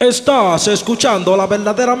Estás escuchando la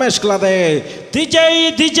verdadera mezcla de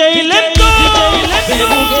DJ Lento.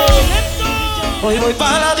 Hoy voy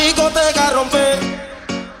para la discoteca a romper,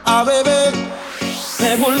 a beber,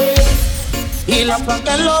 me volví. Y las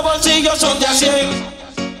placas en los bolsillos son de a 100.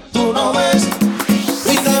 Tú no ves,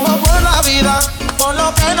 brindemos por la vida, por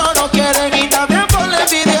lo que no nos quieren y también por la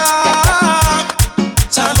envidia.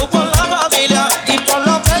 Salud por la familia y por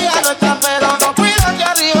lo que ya no está, pero no cuidan de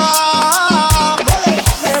arriba.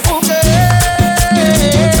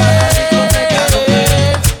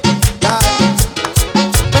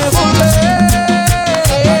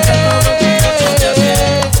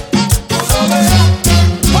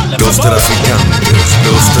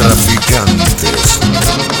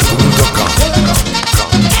 Lostraficantes.com.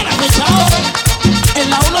 En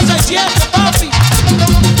la 167, papi.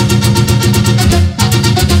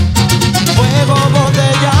 Fuego,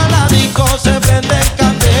 botella, la disco se prende en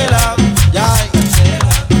candela. Ya hay candela.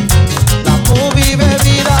 La movie,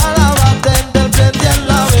 bebida, la bartender prende en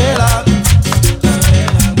la vela.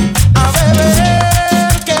 A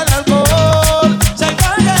beber que el alcohol se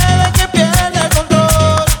encargue de que pierde el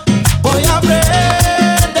control. Voy a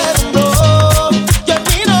prender un blog. Yo en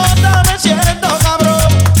mi nota me siento cabrón.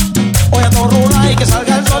 Voy a torrular y que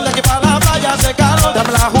salga el sol de aquí para la playa, hace calor.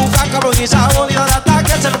 Dame la juca, cabrón, y sabor y dale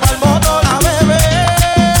ataque, se nos va el motor. A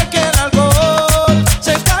beber que el alcohol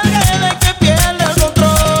se encargue de que pierda el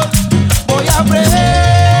control. Voy a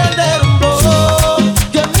prender un blog.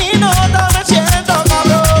 Yo en mi nota me siento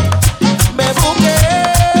cabrón. Me busqué.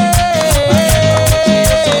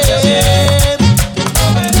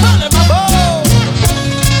 Dale, mambo.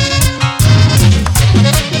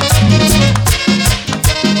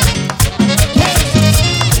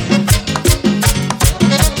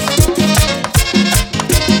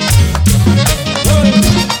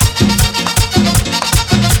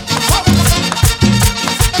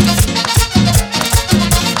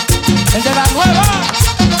 El de la nueva.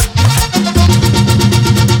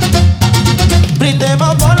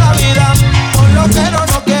 Brindemos por la vida, por lo que no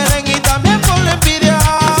nos quieren y también por la envidia.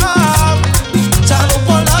 Salud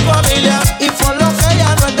por la familia y por lo que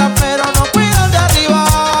ya no están, pero nos cuidan de arriba.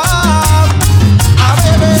 A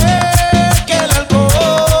beber que el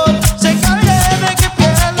alcohol se encargue de que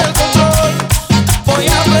pierda el control. Voy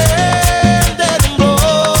a prender un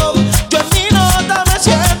blog. Yo en mi nota me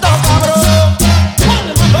siento cabrón.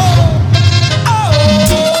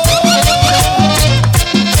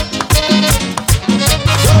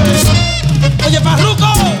 Oye,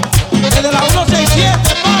 Farruko, desde la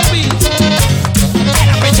 167, papi.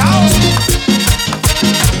 Era pechao.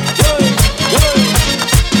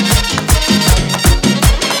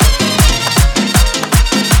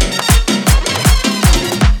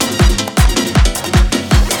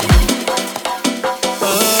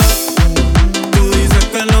 Tú dices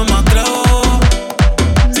que no me atrevo.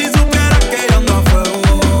 Si supieras que yo ando a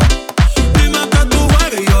fuego. Dime que tú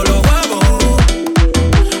juegas y yo lo juego.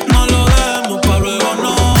 No lo dejemos pa' luego,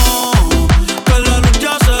 no. Que la luz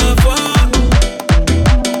ya se fue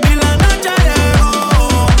y la noche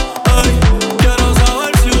llegó. Ay, quiero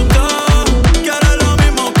saber si usted quiere lo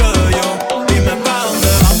mismo que yo. Dime pa'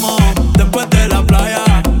 dónde vamos después de la playa.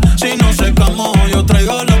 Si no secamos, yo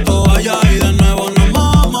traigo la toalla y de nuevo nos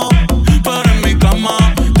mojamos. Pero en mi cama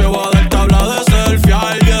te voy a dar tabla de selfie,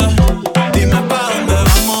 yeah. Dime pa' dónde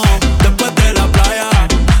vamos después de la playa.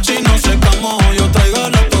 Si no secamos, yo traigo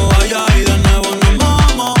la toalla y de nuevo nos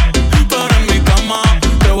mojamos. Pero en mi cama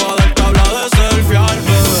te voy a dar tabla de selfie,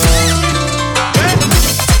 bebé.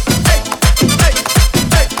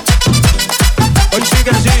 Hoy sí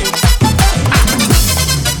que sí.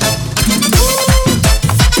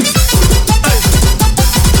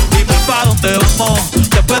 Dime pa' dónde vamos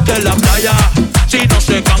después de la playa. Si no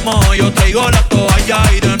secamos, yo traigo la toalla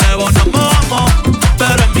y de nuevo nos mojamos.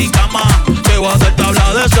 Pero en mi cama te voy a hacer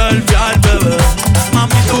tabla de selfie, bebé.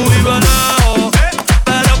 Mami, tú vives lejos,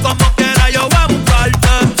 pero como quiera yo voy a buscarte.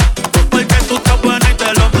 Porque tú estás buena y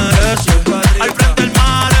te lo mereces. Al frente del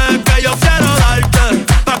mar es que yo quiero darte,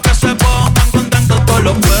 pa' que se pongan contentos todos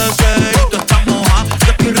los peces. Y tú estás mojada, yo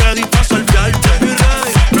estoy ready pa' salviarte.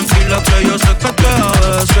 Tranquila que yo sé que a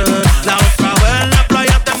veces la otra vez en la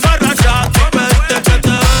playa te emborrachaste y pediste que te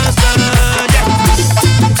bese, yeah.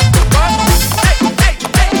 Hey, hey, hey,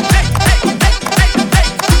 hey, hey, hey, hey, hey.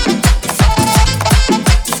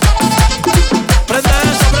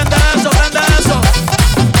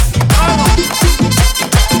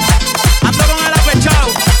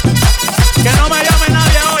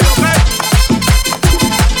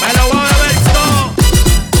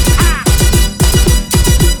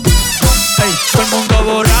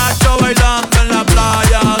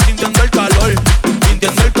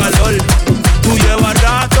 calor. Tú llevas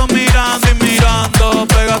rato mirando y mirando.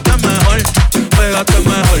 Pégate mejor, pégate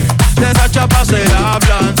mejor. De esa chapa se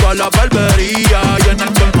hablan toda la barbería y en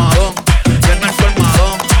el colmadón, y en el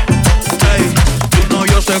colmadón. Ey, tú no,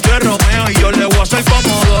 yo sé que es Romeo y yo le voy a hacer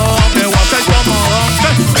comodón, le voy a hacer comodón.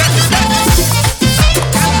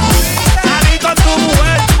 Salí con tu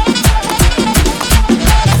mujer.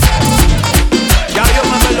 Ya Dios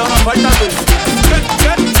me perdona, falta tú.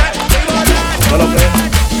 Solo que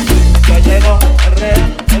ya llegó el real,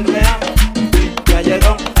 el real. Ya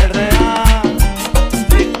llegó el real.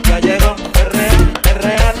 Sí, ya llegó el real, el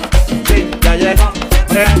real. Sí, ya llegó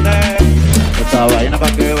el real. Esta vaina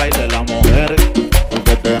pa' que baile las mujeres,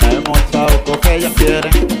 porque tenemos el saoco que ellas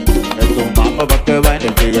quieren. Es un mambo pa' que baile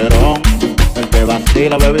el tiguerón, el que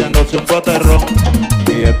vacila bebiéndose un poterrón.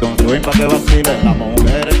 Y esto es un swing pa' que vacilen las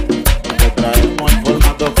mujeres, porque traemos el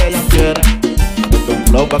formato que ellas quieren. Esto es un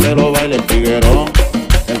flow pa' que lo baile el tiguerón,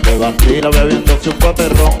 el que vacila bebiéndose un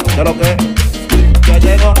poterrón. ¿Qué lo que? Ya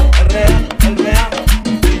llegó el real, el real.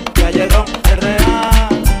 Ya llegó el real.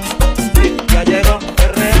 Sí, ya llegó el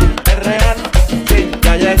real, el real. Sí,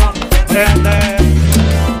 ya llegó el real.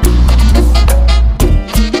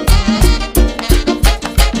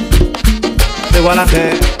 Igual a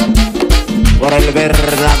que por el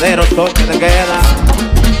verdadero toque de queda.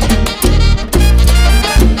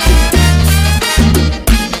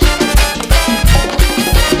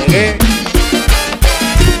 Llegué.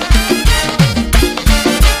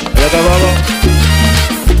 Yo te bobo.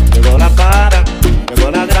 Llegó la para,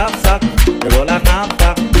 llegó la grasa, llegó la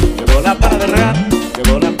nata, llegó la para de real,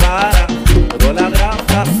 llegó la para, llegó la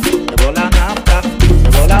grasa, llegó la nata,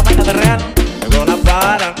 llegó la vaina de real, llegó la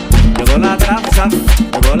para. Llegó la grasa,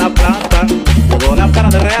 llegó la planta, llegó la para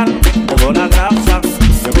de real, llegó la grasa,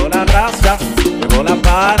 llegó la grasa, llegó la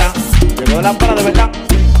para de verdad.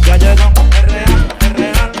 Ya llegó el real, el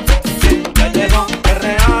real. Sí, ya llegó el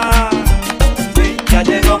real. Sí, ya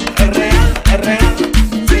llegó el real, el real.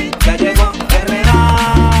 Sí, ya llegó el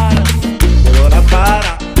real. Llegó la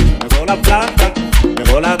para, llegó la planta,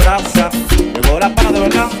 llegó la grasa, llegó la para de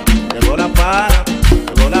verdad. Llegó la para,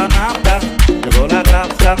 llegó la nata, llegó la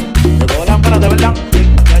grasa, llegó la para de verdad. Sí,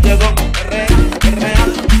 ya llegó el real, el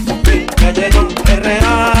real. Sí, ya llegó el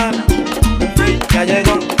real. Sí, ya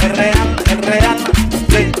llegó el real, el real.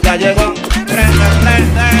 Sí, ya llegó el real, el real.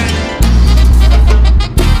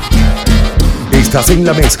 Estás en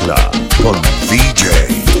la mezcla con DJ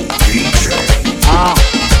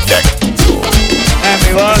Lento. En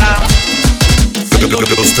mi bola.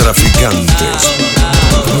 Los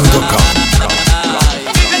traficantes.com.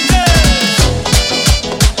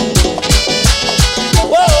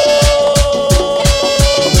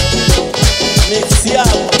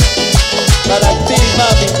 Para ti,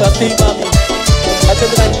 mami, hazte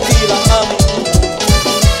tranquila, mami,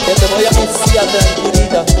 que te voy a misiar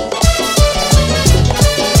tranquilita.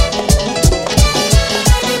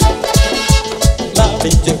 Mami,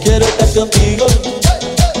 yo quiero estar contigo.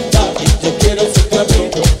 Mami, yo quiero ser tu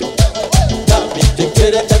amigo. Mami, yo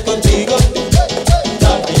quiero estar contigo.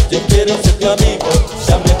 Mami, yo quiero ser tu amigo.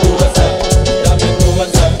 Dame tu WhatsApp, dame tu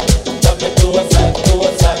WhatsApp, dame tu WhatsApp, tu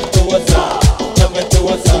WhatsApp, tu WhatsApp. Dame tu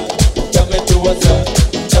WhatsApp, dame tu WhatsApp,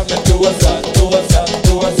 dame tu WhatsApp, tu WhatsApp,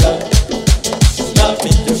 tu WhatsApp. Mami,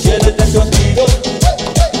 yo quiero estar contigo.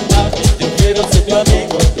 Mami, yo quiero ser tu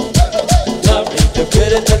amigo. Mami, yo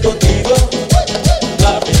quiero estar contigo.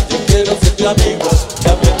 Mami, yo quiero ser tu amigo.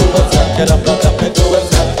 Dame tu WhatsApp, caramba, dame tu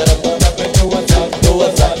WhatsApp, caramba, dame tu WhatsApp, tu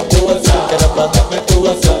WhatsApp, tu WhatsApp, caramba, dame tu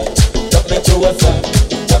WhatsApp, dame tu WhatsApp,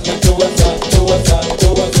 dame tu WhatsApp, tu WhatsApp, tu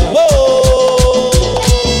WhatsApp. ¡Wow!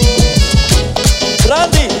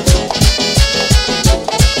 Randy,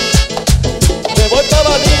 me voy para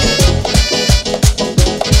Baní.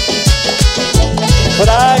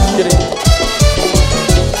 Franklin,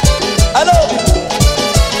 I love you.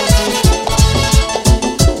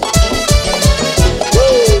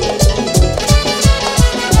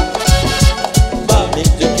 Mami,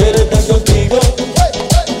 yo quiero estar contigo.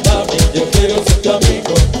 Mami, yo quiero ser tu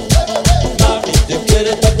amigo. Mami, yo quiero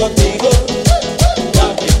estar contigo.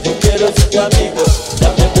 Mami, yo quiero ser tu amigo.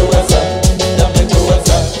 Dame tu WhatsApp, dame tu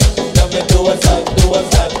WhatsApp, dame tu WhatsApp, tu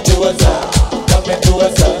WhatsApp, tu WhatsApp. Dame tu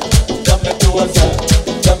WhatsApp, dame tu WhatsApp,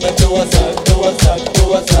 dame tu WhatsApp, tu WhatsApp, tu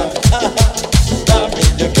WhatsApp. Mami,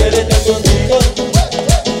 yo quiero estar contigo.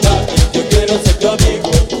 Mami, yo quiero ser tu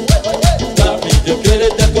amigo. Mami, yo quiero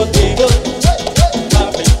estar contigo.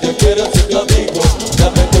 Mami, yo quiero ser tu amigo.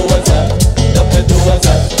 Dame tu WhatsApp, dame tu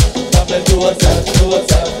WhatsApp, dame tu WhatsApp, tu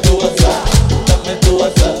WhatsApp, tu WhatsApp. Dame tu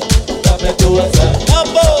WhatsApp, dame tu WhatsApp.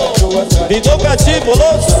 Mambo, mi toca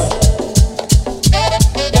chipoloso.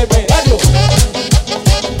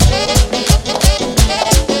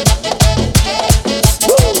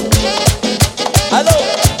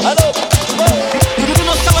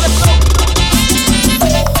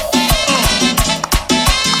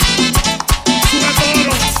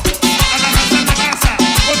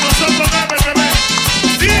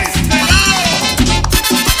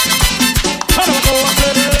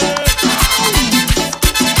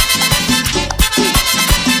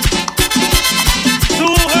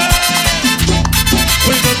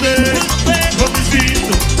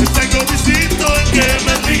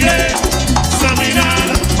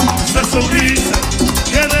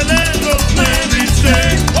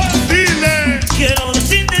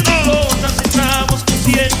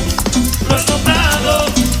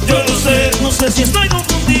 Si estoy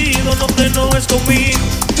confundido, no te enojes conmigo.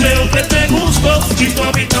 Creo que te gusto y tú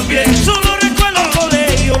a mí también. Solo